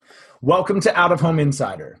Welcome to Out of Home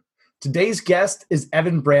Insider. Today's guest is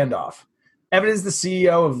Evan Brandoff. Evan is the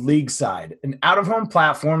CEO of LeagueSide, an out-of-home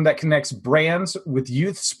platform that connects brands with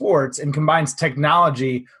youth sports and combines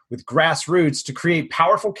technology with grassroots to create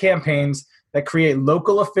powerful campaigns that create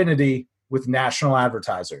local affinity with national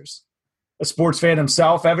advertisers. A sports fan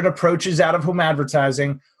himself, Evan approaches out-of-home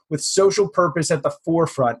advertising with social purpose at the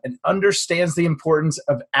forefront and understands the importance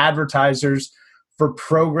of advertisers for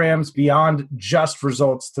programs beyond just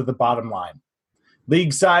results to the bottom line.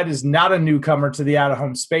 LeagueSide is not a newcomer to the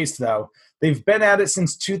out-of-home space, though. They've been at it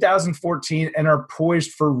since 2014 and are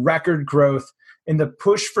poised for record growth in the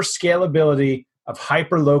push for scalability of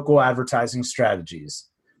hyper-local advertising strategies.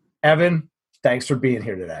 Evan, thanks for being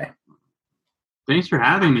here today. Thanks for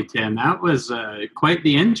having me, Tim. That was quite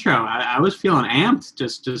the intro. I was feeling amped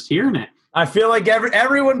just hearing it. I feel like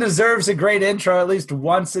everyone deserves a great intro at least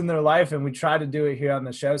once in their life, and we try to do it here on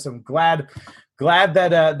the show. So I'm glad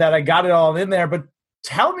that I got it all in there. But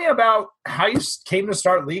tell me about how you came to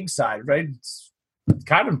start LeagueSide, right? It's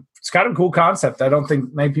kind of a cool concept I don't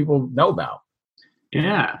think many people know about.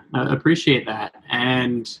 Yeah, I appreciate that.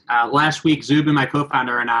 And last week, Zubin, my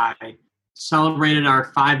co-founder, and I celebrated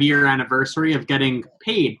our 5-year anniversary of getting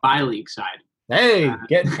paid by LeagueSide. Hey,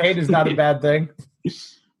 getting paid is not a bad thing.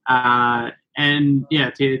 And yeah,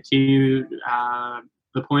 to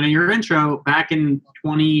the point of your intro, back in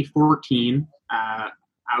 2014, I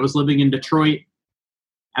was living in Detroit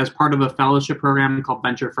as part of a fellowship program called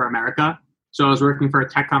Venture for America. So I was working for a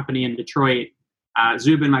tech company in Detroit.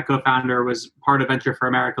 Zubin, my co-founder, was part of Venture for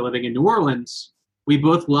America living in New Orleans. We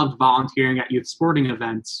both loved volunteering at youth sporting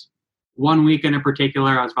events. One weekend in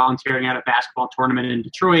particular, I was volunteering at a basketball tournament in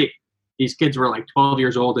Detroit. These kids were like 12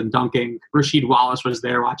 years old and dunking. Rasheed Wallace was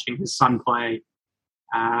there watching his son play.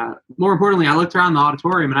 More importantly, I looked around the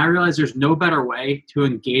auditorium and I realized there's no better way to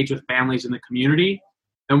engage with families in the community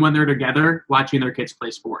than when they're together watching their kids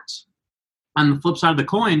play sports. On the flip side of the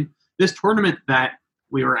coin, this tournament that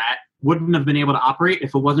we were at wouldn't have been able to operate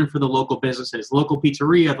if it wasn't for the local businesses, the local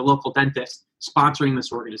pizzeria, the local dentist sponsoring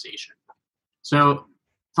this organization. So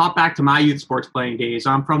thought back to my youth sports playing days.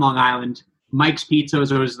 I'm from Long Island. Mike's Pizza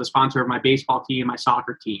was always the sponsor of my baseball team, my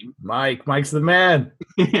soccer team. Mike's the man.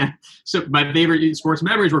 Yeah. So my favorite sports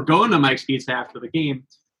memories were going to Mike's Pizza after the game.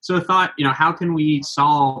 So I thought, how can we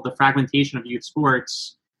solve the fragmentation of youth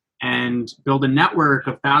sports and build a network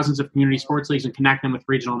of thousands of community sports leagues and connect them with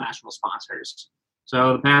regional and national sponsors?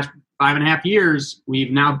 So the past 5.5 years,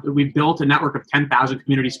 we've built a network of 10,000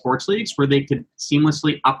 community sports leagues where they could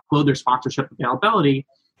seamlessly upload their sponsorship availability.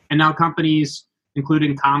 And now companies,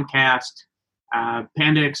 including Comcast,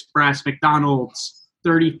 Panda Express, McDonald's,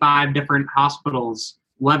 35 different hospitals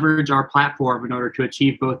leverage our platform in order to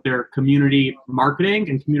achieve both their community marketing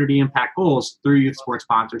and community impact goals through youth sports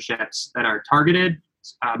sponsorships that are targeted,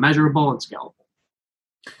 measurable, and scalable.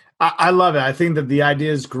 I love it. I think that the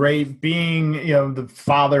idea is great. Being, the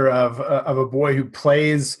father of a boy who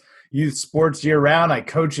plays youth sports year round, I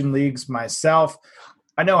coach in leagues myself.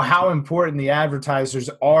 I know how important the advertisers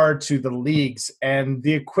are to the leagues and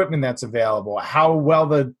the equipment that's available, how well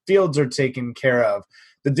the fields are taken care of,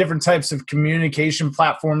 the different types of communication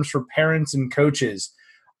platforms for parents and coaches.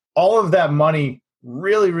 All of that money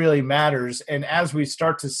really, really matters. And as we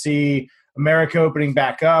start to see America opening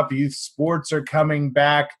back up, youth sports are coming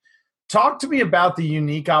back. Talk to me about the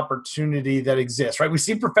unique opportunity that exists, right? We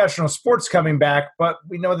see professional sports coming back, but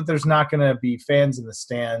we know that there's not going to be fans in the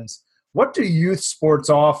stands. What do youth sports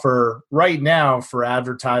offer right now for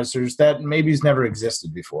advertisers that maybe has never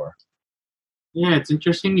existed before? Yeah, it's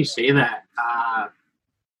interesting you say that.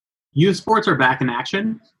 Youth sports are back in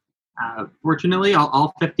action. Fortunately,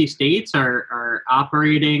 all 50 states are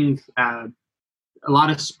operating. A lot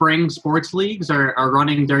of spring sports leagues are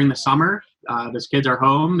running during the summer. These kids are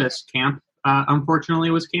home. This camp,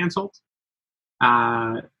 unfortunately, was canceled.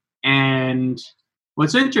 And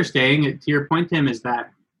what's interesting, to your point, Tim, is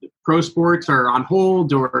that pro sports are on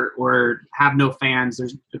hold or have no fans.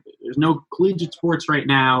 There's no collegiate sports right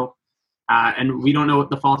now, and we don't know what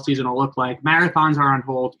the fall season will look like. Marathons are on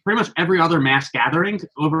hold. Pretty much every other mass gathering,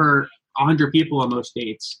 over 100 people in most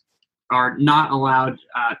states, are not allowed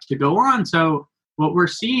to go on. So what we're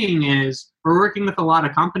seeing is we're working with a lot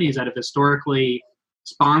of companies that have historically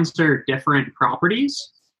sponsored different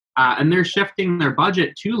properties, and they're shifting their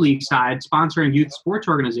budget to LeagueSide, sponsoring youth sports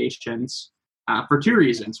organizations for two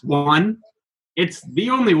reasons. One, it's the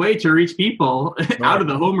only way to reach people out of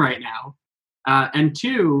the home right now. And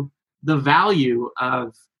two, the value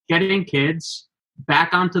of getting kids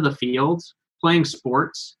back onto the field, playing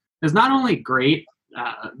sports, is not only great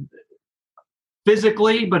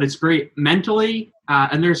physically, but it's great mentally.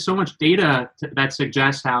 And there's so much data that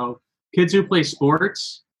suggests how kids who play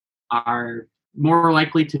sports are more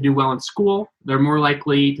likely to do well in school. They're more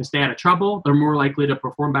likely to stay out of trouble. They're more likely to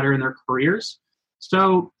perform better in their careers.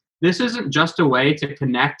 So this isn't just a way to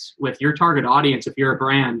connect with your target audience if you're a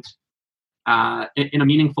brand in a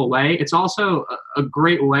meaningful way. It's also a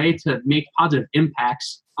great way to make positive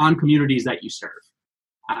impacts on communities that you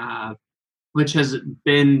serve, which has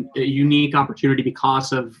been a unique opportunity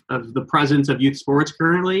because of the presence of youth sports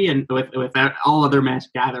currently, and with all other mass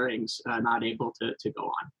gatherings not able to go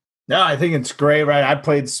on. No, I think it's great, right? I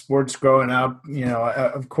played sports growing up.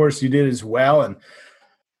 Of course you did as well. And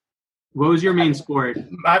what was your main sport?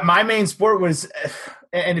 My main sport was,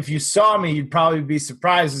 and if you saw me, you'd probably be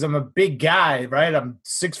surprised, because I'm a big guy, right? I'm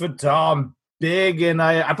 6 foot tall, I'm big, and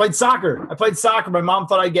I played soccer. My mom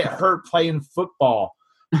thought I'd get hurt playing football.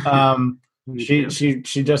 She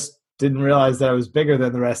just didn't realize that I was bigger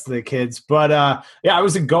than the rest of the kids. But yeah, I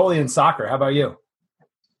was a goalie in soccer. How about you?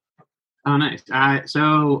 Oh, nice.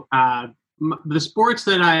 The sports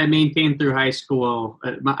that I maintained through high school,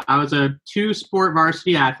 I was a 2-sport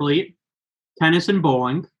varsity athlete, tennis and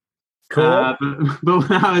bowling. Cool. But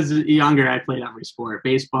when I was younger, I played every sport.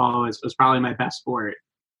 Baseball was probably my best sport.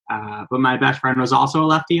 But my best friend was also a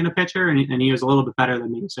lefty and a pitcher, and he was a little bit better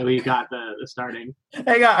than me, so he got the starting.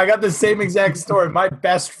 Hey, I got the same exact story. My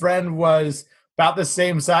best friend was about the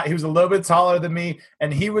same size. He was a little bit taller than me,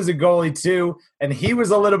 and he was a goalie too, and he was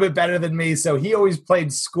a little bit better than me, so he always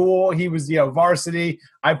played school. He was, varsity.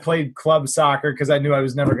 I played club soccer because I knew I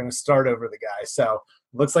was never going to start over the guy. So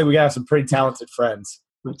looks like we got some pretty talented friends.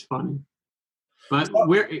 That's funny. But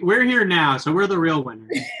we're here now, so we're the real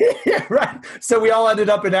winners. Yeah, right. So we all ended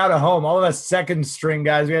up in out of home. All of us second string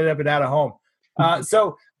guys, we ended up in out of home.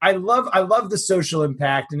 So I love the social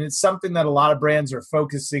impact, and it's something that a lot of brands are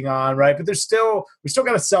focusing on, right? But we still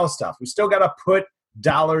got to sell stuff. We still got to put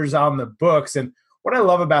dollars on the books. And what I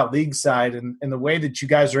love about LeagueSide and the way that you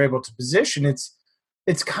guys are able to position,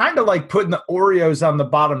 it's kind of like putting the Oreos on the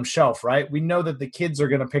bottom shelf, right? We know that the kids are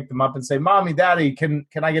going to pick them up and say, "Mommy, Daddy, can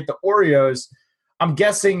I get the Oreos?" I'm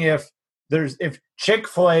guessing if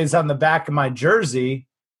Chick-fil-A is on the back of my jersey,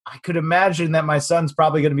 I could imagine that my son's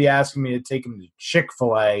probably going to be asking me to take him to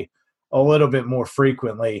Chick-fil-A a little bit more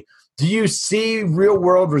frequently. Do you see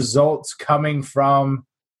real-world results coming from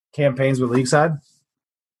campaigns with LeagueSide?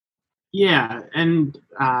 Yeah, and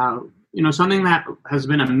something that has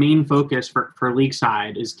been a main focus for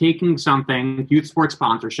LeagueSide is taking something, youth sports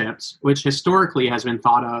sponsorships, which historically has been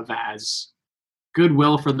thought of as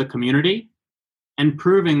goodwill for the community, and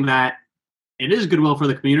proving that it is goodwill for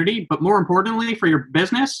the community, but more importantly for your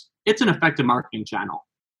business, it's an effective marketing channel.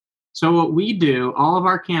 So what we do, all of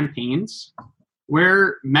our campaigns,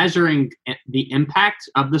 we're measuring the impact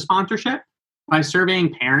of the sponsorship by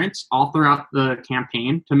surveying parents all throughout the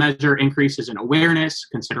campaign to measure increases in awareness,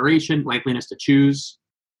 consideration, likeliness to choose.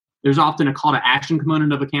 There's often a call to action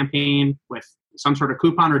component of a campaign with some sort of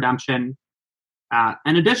coupon redemption.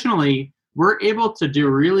 And additionally, we're able to do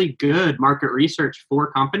really good market research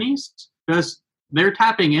for companies because they're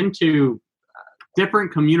tapping into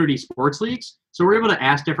different community sports leagues. So we're able to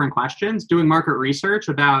ask different questions, doing market research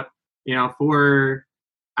about, for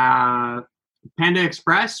Panda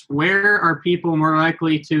Express, where are people more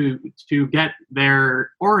likely to get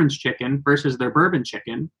their orange chicken versus their bourbon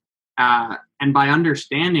chicken? And by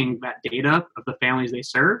understanding that data of the families they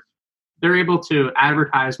serve, they're able to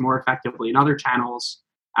advertise more effectively in other channels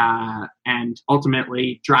and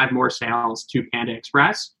ultimately drive more sales to Panda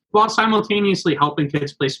Express while simultaneously helping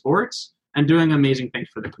kids play sports and doing amazing things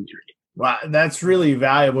for the community. Wow, that's really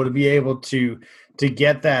valuable to be able to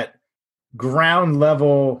get that ground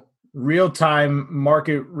level real-time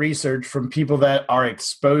market research from people that are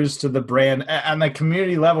exposed to the brand on the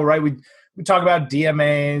community level, right? We talk about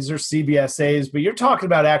DMAs or CBSAs, but you're talking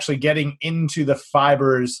about actually getting into the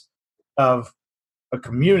fibers of a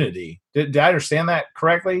community. Did I understand that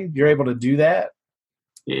correctly? You're able to do that?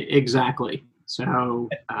 Exactly. So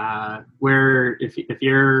where if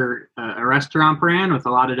you're a restaurant brand with a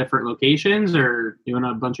lot of different locations or doing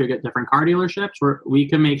a bunch of different car dealerships, we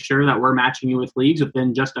can make sure that we're matching you with leagues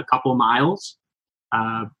within just a couple miles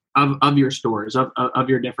of your stores, of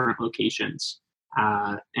your different locations,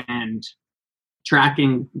 and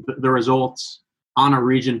tracking the results on a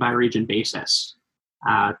region by region basis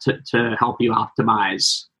to help you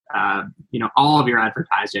optimize all of your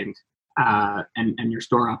advertising and your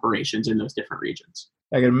store operations in those different regions.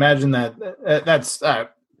 I can imagine that's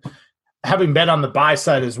having been on the buy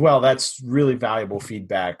side as well. That's really valuable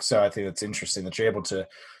feedback. So I think that's interesting that you're able to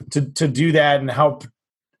do that and help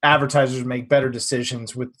advertisers make better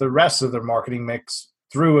decisions with the rest of their marketing mix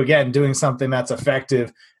through, again, doing something that's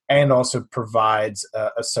effective and also provides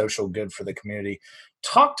a social good for the community.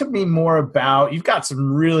 Talk to me more about, you've got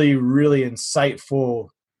some really, really insightful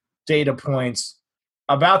data points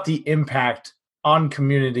about the impact on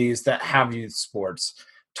communities that have youth sports.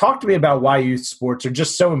 Talk to me about why youth sports are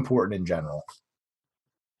just so important in general.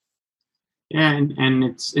 Yeah, and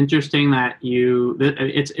it's interesting that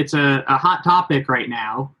it's a hot topic right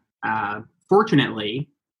now. Fortunately,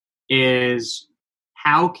 is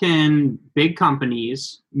how can big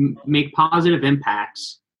companies make positive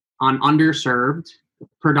impacts on underserved,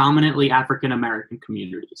 predominantly African American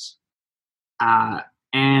communities?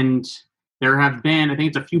 And there have been, I think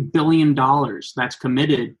it's a few $1 billion that's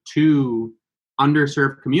committed to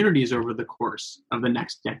underserved communities over the course of the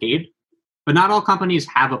next decade. But not all companies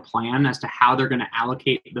have a plan as to how they're going to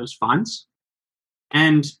allocate those funds.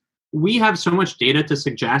 And we have so much data to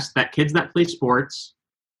suggest that kids that play sports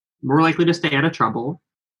more likely to stay out of trouble.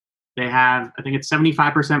 They have, I think it's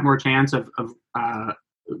 75% more chance of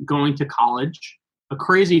going to college. A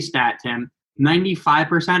crazy stat, Tim.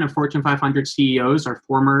 95% of Fortune 500 CEOs are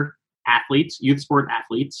former athletes, youth sport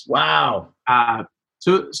athletes. Wow.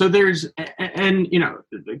 So there's, and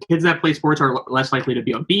the kids that play sports are less likely to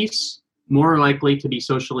be obese, more likely to be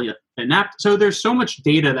socially inept. So there's so much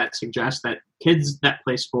data that suggests that kids that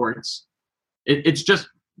play sports, it's just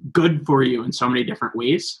good for you in so many different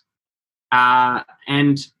ways.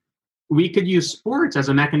 And we could use sports as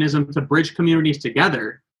a mechanism to bridge communities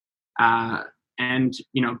together, and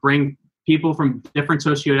bring people from different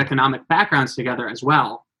socioeconomic backgrounds together as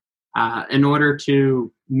well, in order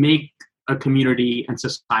to make a community and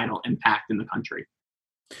societal impact in the country.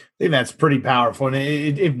 I think that's pretty powerful. And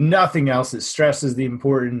if nothing else, it stresses the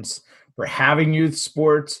importance for having youth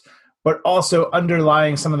sports, but also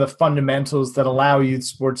underlying some of the fundamentals that allow youth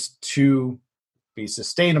sports to be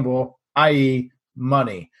sustainable, i.e.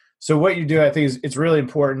 money. So what you do, I think, is it's really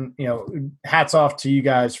important. Hats off to you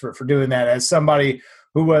guys for doing that. As somebody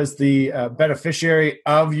who was the beneficiary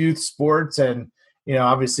of youth sports, and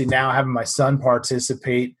obviously now having my son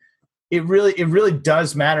participate, it really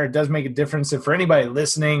does matter. It does make a difference. And for anybody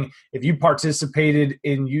listening, if you participated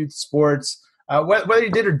in youth sports, whether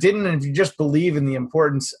you did or didn't, and if you just believe in the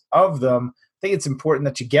importance of them, I think it's important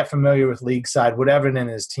that you get familiar with LeagueSide, what Evan and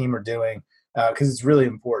his team are doing, because it's really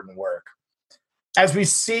important work. As we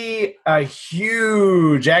see a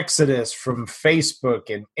huge exodus from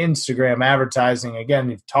Facebook and Instagram advertising, again,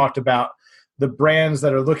 you've talked about the brands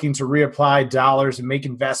that are looking to reapply dollars and make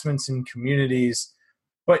investments in communities.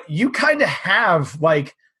 But you kind of have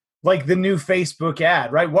like the new Facebook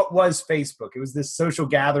ad, right? What was Facebook? It was this social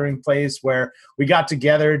gathering place where we got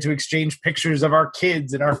together to exchange pictures of our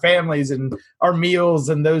kids and our families and our meals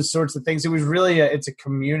and those sorts of things. It was really it's a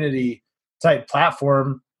community type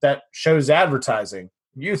platform that shows advertising.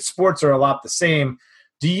 Youth sports are a lot the same.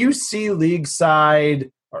 Do you see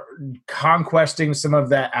LeagueSide conquesting some of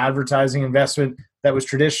that advertising investment that was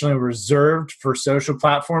traditionally reserved for social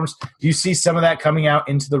platforms? Do you see some of that coming out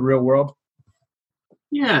into the real world?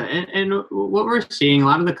 Yeah, and what we're seeing, a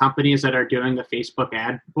lot of the companies that are doing the Facebook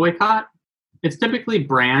ad boycott, it's typically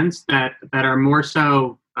brands that are more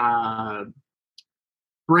so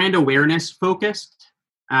brand awareness focused,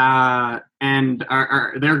 and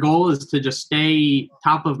their goal is to just stay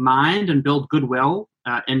top of mind and build goodwill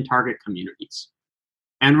in target communities.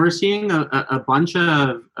 And we're seeing a bunch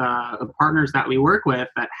of partners that we work with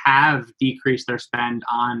that have decreased their spend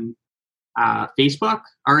on Facebook,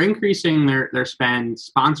 are increasing their spend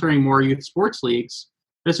sponsoring more youth sports leagues.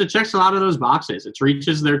 This checks a lot of those boxes. It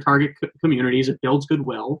reaches their target communities. It builds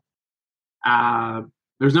goodwill.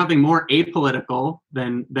 There's nothing more apolitical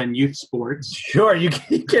than youth sports. Sure, you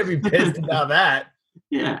can't be pissed about that.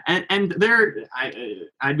 Yeah, and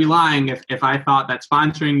I'd be lying if I thought that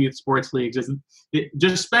sponsoring youth sports leagues is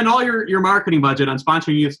just spend all your marketing budget on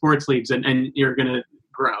sponsoring youth sports leagues and you're going to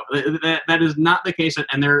grow. That is not the case,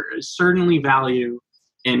 and there is certainly value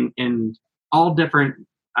in all different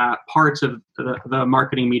parts of the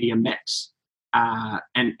marketing media mix.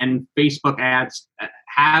 And Facebook ads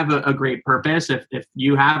have a great purpose. If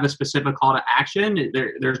you have a specific call to action,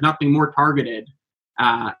 there's nothing more targeted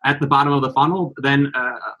at the bottom of the funnel than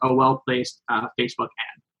a well-placed Facebook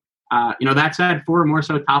ad. That said, for more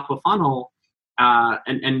so top of funnel,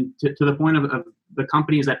 and to the point of the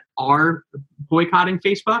companies that are boycotting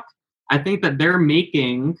Facebook, I think that they're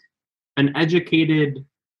making an educated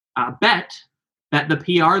bet that the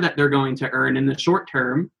PR that they're going to earn in the short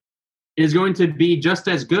term is going to be just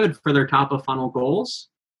as good for their top of funnel goals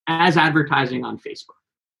as advertising on Facebook.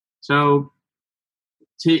 So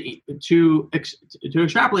to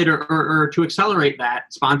extrapolate or to accelerate that,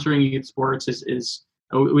 sponsoring youth sports is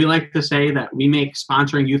We like to say that we make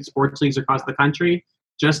sponsoring youth sports leagues across the country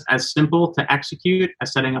just as simple to execute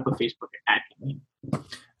as setting up a Facebook ad campaign.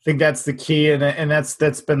 I think that's the key, and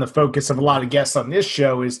that's been the focus of a lot of guests on this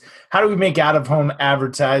show is how do we make out-of-home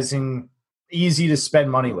advertising easy to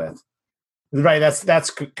spend money with? Right, that's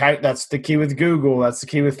the key with Google. That's the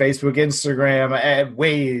key with Facebook, Instagram,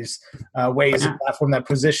 Waze. Waze is a platform that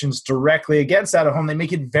positions directly against out-of-home. They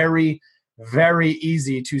make it very, very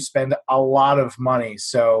easy to spend a lot of money.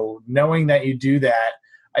 So knowing that you do that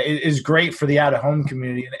is great for the out-of-home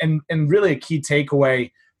community, and really a key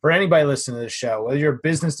takeaway for anybody listening to this show, whether you're a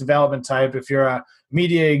business development type, if you're a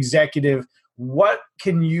media executive, what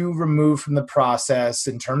can you remove from the process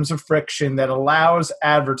in terms of friction that allows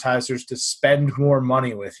advertisers to spend more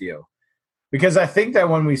money with you? Because I think that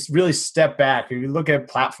when we really step back, if you look at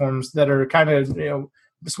platforms that are kind of,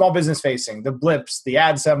 small business facing, the Blips, the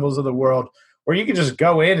ad symbols of the world, where you can just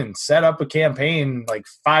go in and set up a campaign like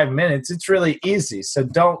 5 minutes, it's really easy. So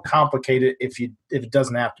don't complicate it if it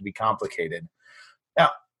doesn't have to be complicated.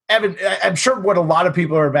 Now, Evan, I'm sure what a lot of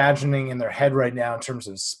people are imagining in their head right now in terms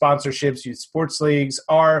of sponsorships, youth sports leagues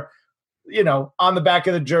are, on the back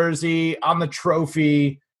of the jersey, on the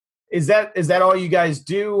trophy. Is that all you guys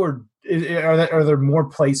do, or are there more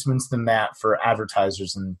placements than that for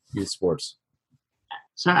advertisers in youth sports?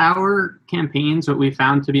 So our campaigns, what we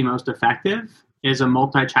found to be most effective is a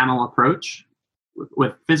multi-channel approach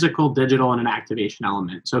with physical, digital, and an activation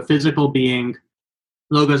element. So physical being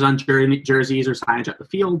logos on jerseys or signage at the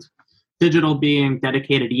field, digital being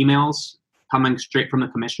dedicated emails coming straight from the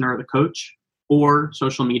commissioner or the coach, or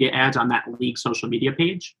social media ads on that league social media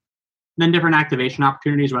page. And then different activation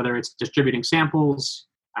opportunities, whether it's distributing samples,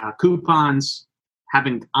 coupons,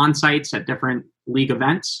 having on-sites at different league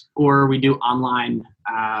events, or we do online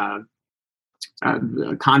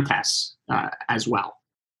contests as well.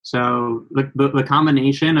 So the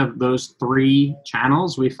combination of those three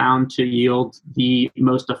channels we found to yield the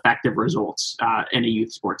most effective results in a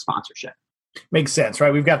youth sports sponsorship. Makes sense,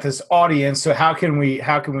 right? We've got this audience, so how can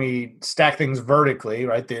we stack things vertically,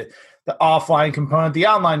 right? The offline component, the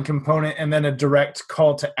online component, and then a direct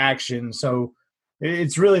call to action. So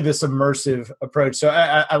it's really this immersive approach. So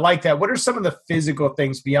I like that. What are some of the physical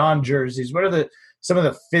things beyond jerseys? What are some of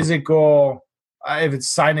the physical, if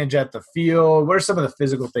it's signage at the field, what are some of the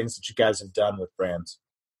physical things that you guys have done with brands?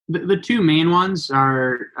 The two main ones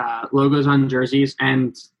are logos on jerseys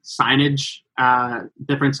and signage,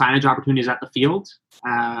 different signage opportunities at the field.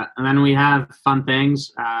 And then we have fun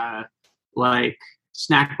things like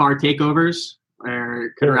snack bar takeovers,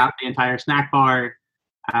 where could wrap the entire snack bar.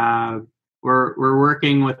 We're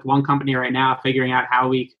working with one company right now, figuring out how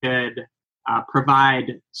we could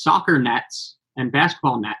provide soccer nets and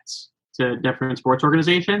basketball nets to different sports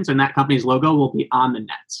organizations, and that company's logo will be on the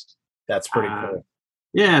nets. That's pretty cool.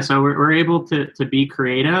 Yeah, so we're able to be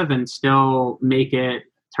creative and still make it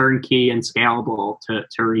turnkey and scalable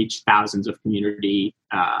to reach thousands of community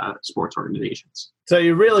sports organizations. So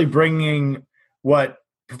you're really bringing what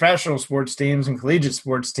professional sports teams and collegiate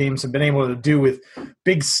sports teams have been able to do with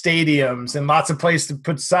big stadiums and lots of places to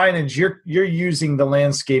put signage. You're using the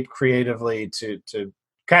landscape creatively to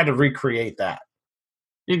kind of recreate that.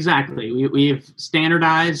 Exactly. We've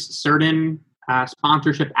standardized certain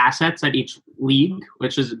sponsorship assets at each league,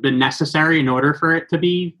 which has been necessary in order for it to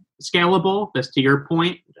be scalable. Just to your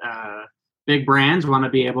point, big brands want to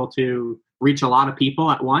be able to reach a lot of people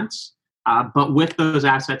at once. But with those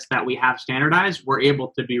assets that we have standardized, we're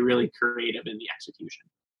able to be really creative in the execution.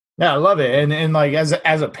 Yeah, I love it. And like as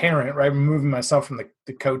a parent, right, removing myself from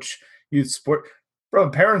the coach youth sport, from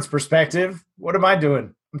a parent's perspective, what am I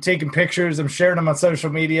doing? I'm taking pictures, I'm sharing them on social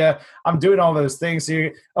media, I'm doing all those things. So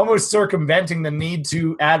you're almost circumventing the need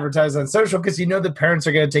to advertise on social because the parents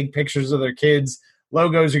are going to take pictures of their kids.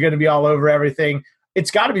 Logos are going to be all over everything.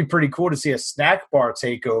 It's got to be pretty cool to see a snack bar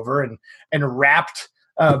takeover and wrapped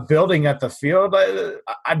building at the field.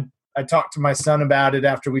 I talked to my son about it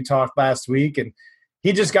after we talked last week, and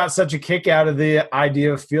he just got such a kick out of the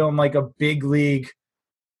idea of feeling like a big league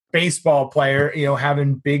baseball player,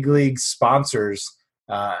 having big league sponsors,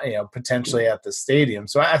 potentially at the stadium.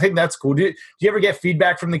 So I think that's cool. Do you ever get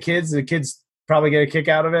feedback from the kids? The kids probably get a kick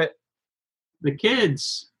out of it. The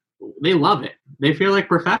kids, they love it. They feel like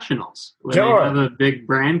professionals when Sure. they have a big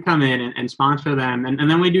brand come in and sponsor them. And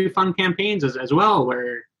then we do fun campaigns as well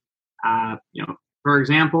where, for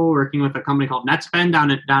example, working with a company called NetSpend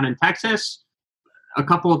down in Texas, a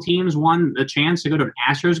couple of teams won the chance to go to an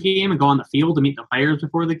Astros game and go on the field to meet the players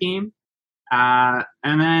before the game. And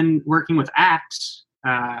then working with Axe,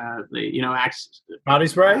 Axe Body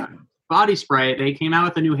spray? Body spray. They came out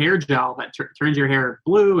with a new hair gel that turns your hair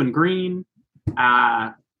blue and green.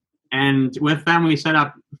 And with them, we set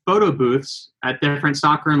up photo booths at different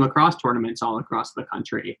soccer and lacrosse tournaments all across the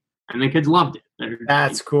country. And the kids loved it.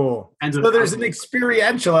 That's cool. So there's an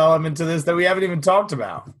experiential element to this that we haven't even talked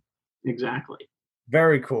about. Exactly.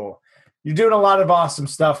 Very cool. You're doing a lot of awesome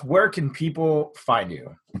stuff. Where can people find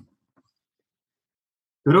you?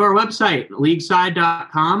 Go to our website,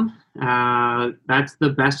 LeagueSide.com. That's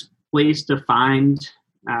the best place to find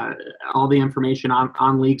all the information on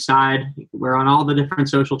LeagueSide. We're on all the different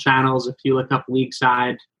social channels. If you look up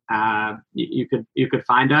LeagueSide, you could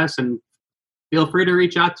find us, and feel free to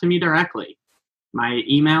reach out to me directly. My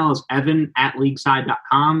email is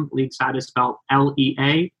evan@leagueside.com. LeagueSide is spelled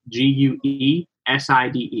LeagueSide.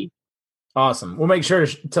 Awesome. We'll make sure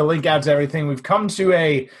to link out to everything. We've come to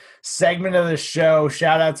a segment of the show.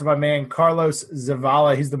 Shout out to my man, Carlos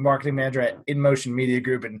Zavala. He's the marketing manager at InMotion Media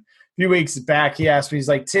Group. And a few weeks back, he asked me, he's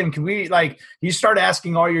like, Tim, can we you start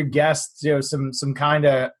asking all your guests, some kind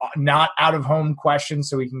of not out of home questions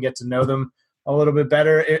so we can get to know them a little bit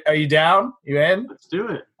better. Are you down? You in? Let's do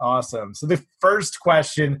it. Awesome. So the first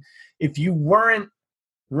question, if you weren't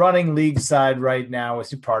running LeagueSide right now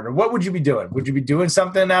with your partner, what would you be doing? Would you be doing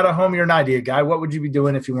something out of home? You're an idea guy. What would you be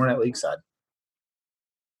doing if you weren't at LeagueSide?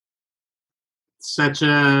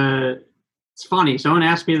 It's funny. Someone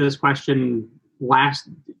asked me this question last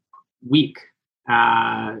week.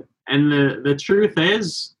 And the truth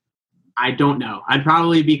is, I don't know. I'd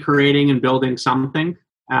probably be creating and building something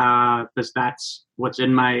because that's what's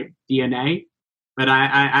in my DNA. But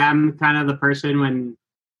I'm kind of the person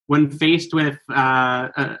when faced with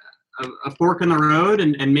a fork in the road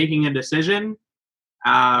and making a decision,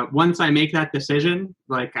 once I make that decision,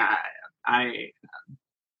 like I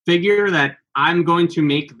figure that I'm going to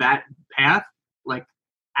make that path like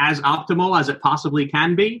as optimal as it possibly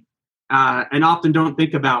can be, and often don't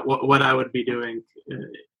think about what I would be doing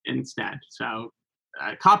instead. So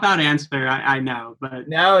cop-out answer, I know, but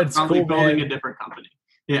now it's probably cool, building man. a different company.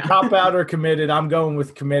 Yeah. Cop-out or committed? I'm going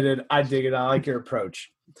with committed. I dig it. I like your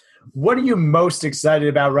approach. What are you most excited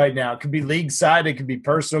about right now? It could be LeagueSide, it could be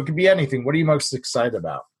personal, it could be anything. What are you most excited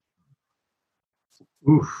about?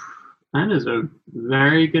 Oof, that is a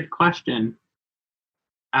very good question.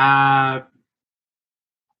 What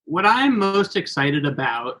I'm most excited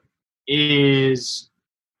about is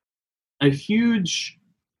a huge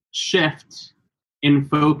shift in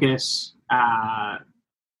focus,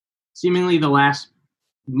 seemingly the last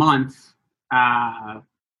month,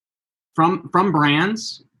 from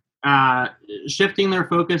brands shifting their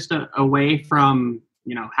focus away from,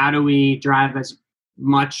 how do we drive as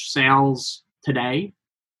much sales today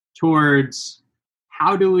towards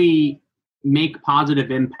how do we make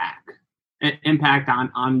positive impact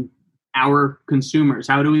on our consumers?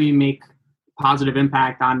 How do we make positive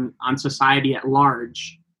impact on society at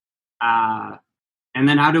large? And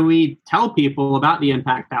then how do we tell people about the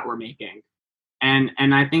impact that we're making? And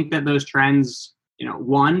I think that those trends,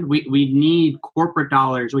 one, we need corporate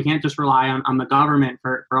dollars. We can't just rely on the government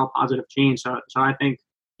for all positive change. So I think,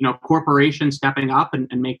 corporations stepping up and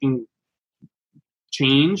making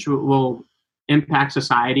change will impact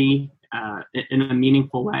society in a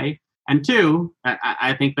meaningful way. And two,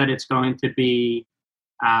 I think that it's going to be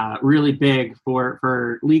really big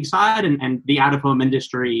for LeagueSide and the out-of-home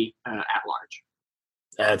industry at large.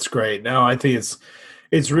 That's great. No, I think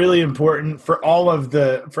it's really important for all of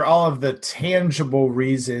the tangible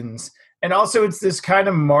reasons. And also it's this kind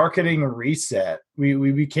of marketing reset.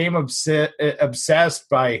 We became obsessed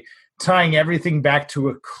by tying everything back to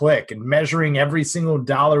a click and measuring every single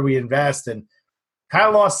dollar we invest, and kind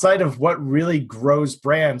of lost sight of what really grows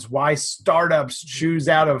brands, why startups choose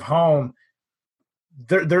out of home.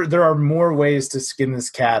 There are more ways to skin this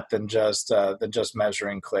cat than just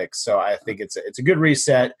measuring clicks. So I think it's a good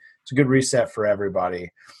reset. It's a good reset for everybody.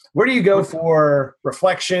 Where do you go for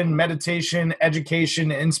reflection, meditation,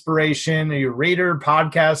 education, inspiration? Are you a reader,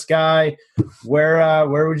 podcast guy? Where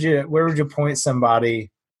would you point somebody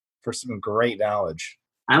for some great knowledge?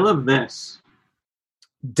 I love this.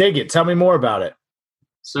 Dig it. Tell me more about it.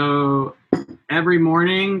 So every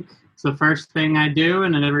morning, it's the first thing I do,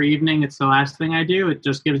 and then every evening, it's the last thing I do. It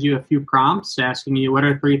just gives you a few prompts asking you what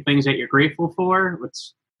are 3 things that you're grateful for,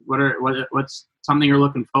 what's something you're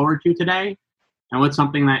looking forward to today, and what's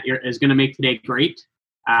something that is going to make today great.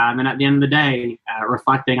 And then at the end of the day,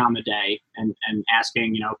 reflecting on the day and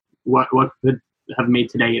asking, what could have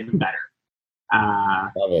made today even better.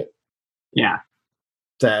 Love it. Yeah.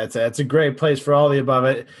 That's a great place for all the above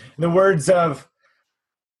it. In the words of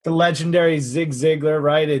the legendary Zig Ziglar,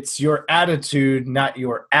 right? It's your attitude, not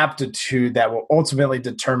your aptitude, that will ultimately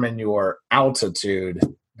determine your altitude.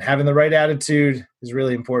 Having the right attitude is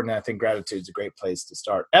really important. I think gratitude is a great place to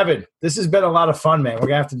start. Evan, this has been a lot of fun, man. We're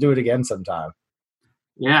going to have to do it again sometime.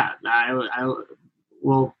 Yeah, I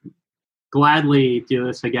will gladly do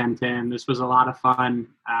this again, Tim. This was a lot of fun.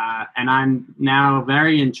 And I'm now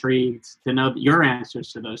very intrigued to know your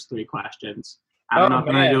answers to those 3 questions. I don't know if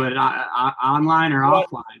I'm going to do it online or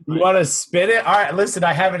offline. But. You want to spin it? All right, listen,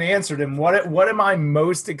 I haven't answered him. What am I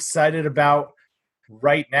most excited about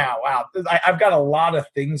right now? Wow, I've got a lot of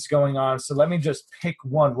things going on, so let me just pick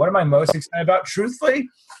one. What am I most excited about? Truthfully,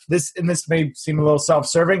 this may seem a little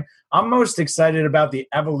self-serving, I'm most excited about the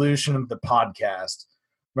evolution of the podcast.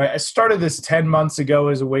 Right, I started this 10 months ago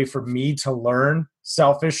as a way for me to learn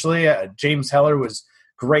selfishly. James Heller was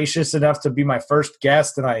gracious enough to be my first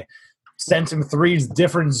guest, and I sent him 3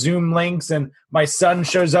 different Zoom links, and my son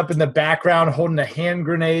shows up in the background holding a hand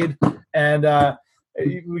grenade, and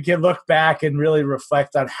we can look back and really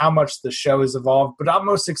reflect on how much the show has evolved. But I'm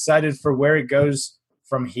most excited for where it goes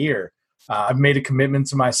from here. I've made a commitment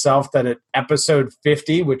to myself that at episode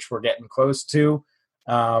 50, which we're getting close to,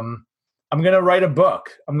 I'm going to write a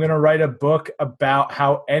book. I'm going to write a book about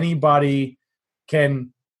how anybody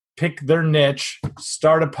can pick their niche,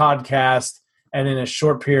 start a podcast, and in a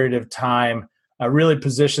short period of time, really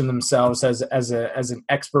position themselves as an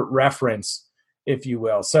expert reference, if you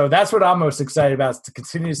will. So that's what I'm most excited about, is to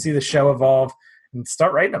continue to see the show evolve and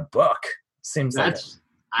start writing a book. Seems like it.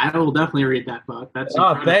 I will definitely read that book. That's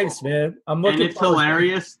incredible. Thanks, man. I'm looking. And it's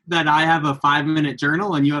hilarious that I have a 5-minute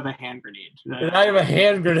journle and you have a hand grenade. And I have a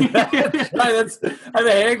hand grenade. I have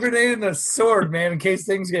a hand grenade and a sword, man, in case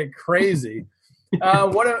things get crazy. So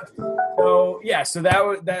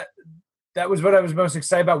that was what I was most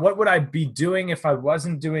excited about. What would I be doing if I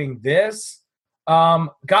wasn't doing this?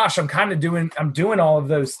 I'm doing all of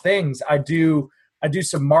those things. I do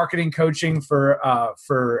some marketing coaching for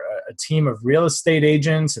a team of real estate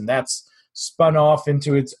agents, and that's spun off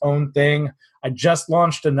into its own thing. I just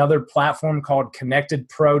launched another platform called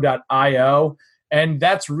connectedpro.io, and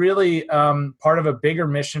that's really part of a bigger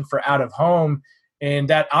mission for Out of Home, and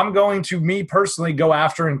that I'm going to, me personally, go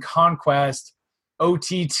after and conquest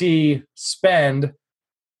OTT spend,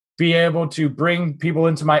 be able to bring people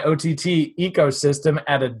into my OTT ecosystem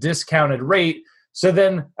at a discounted rate, so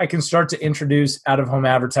then I can start to introduce out-of-home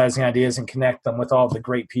advertising ideas and connect them with all the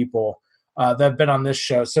great people that have been on this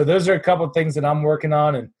show. So those are a couple of things that I'm working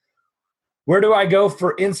on. And where do I go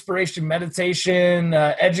for inspiration, meditation,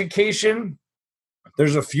 education?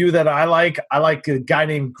 There's a few that I like. I like a guy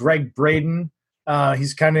named Greg Braden.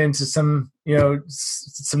 He's kind of into some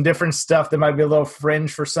different stuff that might be a little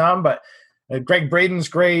fringe for some, but Greg Braden's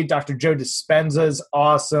great. Dr. Joe Dispenza's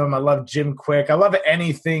awesome. I love Jim Quick. I love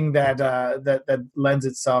anything that lends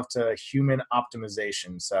itself to human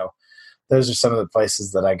optimization. So those are some of the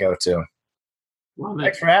places that I go to.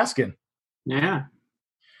 Thanks for asking. Yeah.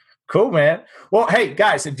 Cool, man. Well, hey,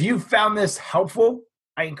 guys, if you found this helpful,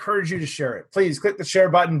 I encourage you to share it. Please click the share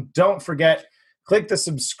button. Don't forget, click the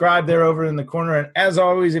subscribe there over in the corner. And as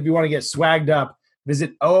always, if you want to get swagged up,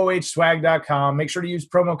 visit oohswag.com. Make sure to use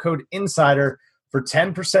promo code INSIDER for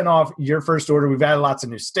 10% off your first order. We've added lots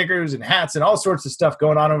of new stickers and hats and all sorts of stuff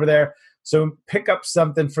going on over there. So pick up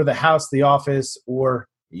something for the house, the office, or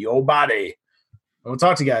your body. We'll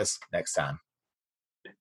talk to you guys next time.